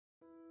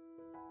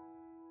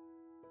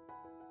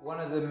One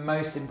of the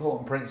most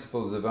important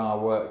principles of our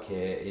work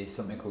here is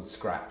something called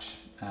Scratch.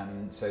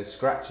 So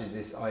Scratch is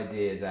this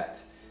idea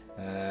that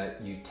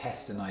you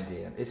test an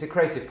idea. It's a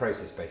creative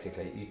process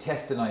basically. You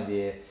test an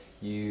idea,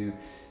 you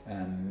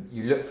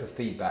look for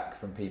feedback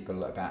from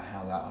people about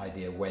how that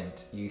idea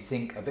went, you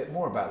think a bit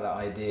more about that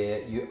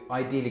idea, you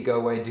ideally go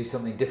away and do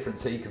something different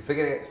so you can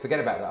forget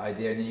about that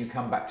idea, and then you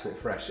come back to it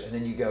fresh and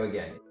then you go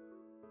again.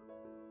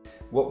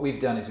 What we've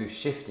done is we've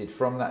shifted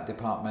from that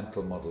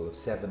departmental model of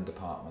 7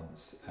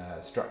 departments,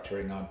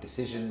 structuring our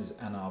decisions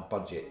and our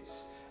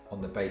budgets on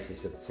the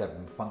basis of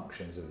 7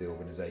 functions of the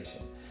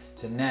organisation,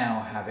 to now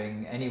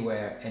having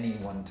anywhere, any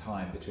one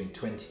time, between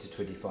 20 to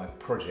 25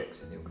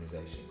 projects in the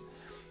organisation.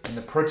 And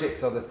the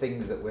projects are the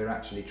things that we're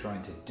actually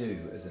trying to do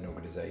as an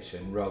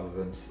organisation rather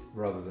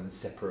than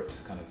separate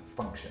kind of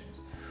functions.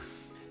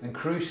 And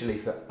crucially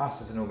for us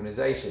as an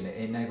organisation, it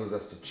enables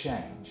us to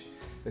change.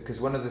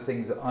 Because one of the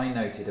things that I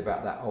noted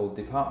about that old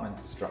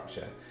departmental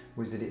structure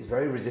was that it's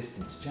very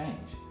resistant to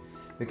change.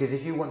 Because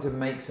if you want to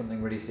make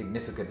something really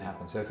significant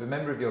happen, so if a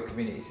member of your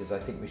community says, I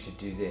think we should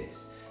do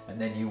this, and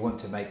then you want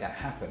to make that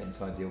happen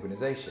inside the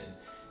organisation,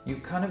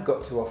 you've kind of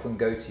got to often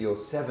go to your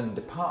 7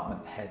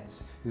 department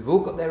heads who've all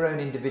got their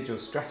own individual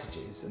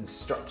strategies and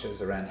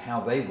structures around how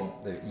they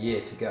want the year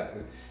to go.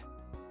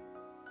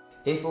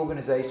 If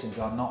organisations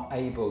are not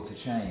able to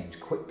change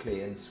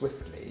quickly and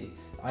swiftly,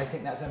 I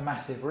think that's a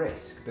massive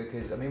risk,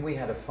 because I mean, we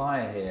had a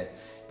fire here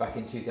back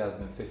in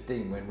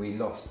 2015 when we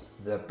lost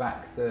the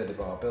back third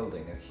of our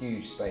building, a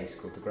huge space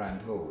called the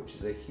Grand Hall, which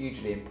is a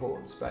hugely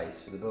important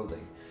space for the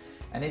building.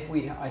 And if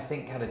we, I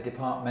think, had a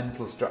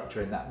departmental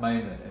structure in that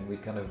moment, and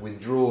we'd kind of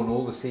withdrawn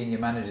all the senior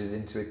managers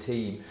into a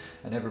team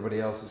and everybody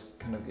else was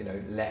kind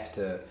of, left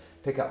to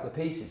pick up the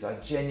pieces, I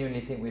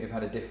genuinely think we'd have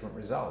had a different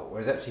result.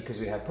 Whereas actually, because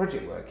we had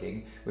project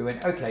working, we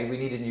went, okay, we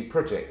need a new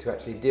project to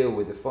actually deal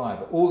with the fire,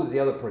 but all of the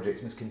other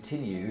projects must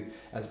continue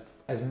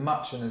as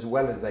much and as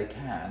well as they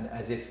can,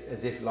 as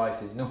if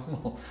life is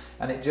normal.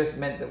 And it just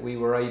meant that we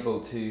were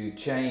able to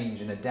change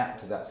and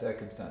adapt to that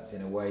circumstance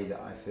in a way that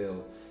I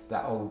feel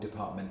that old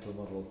departmental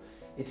model,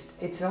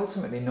 it's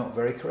ultimately not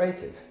very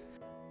creative.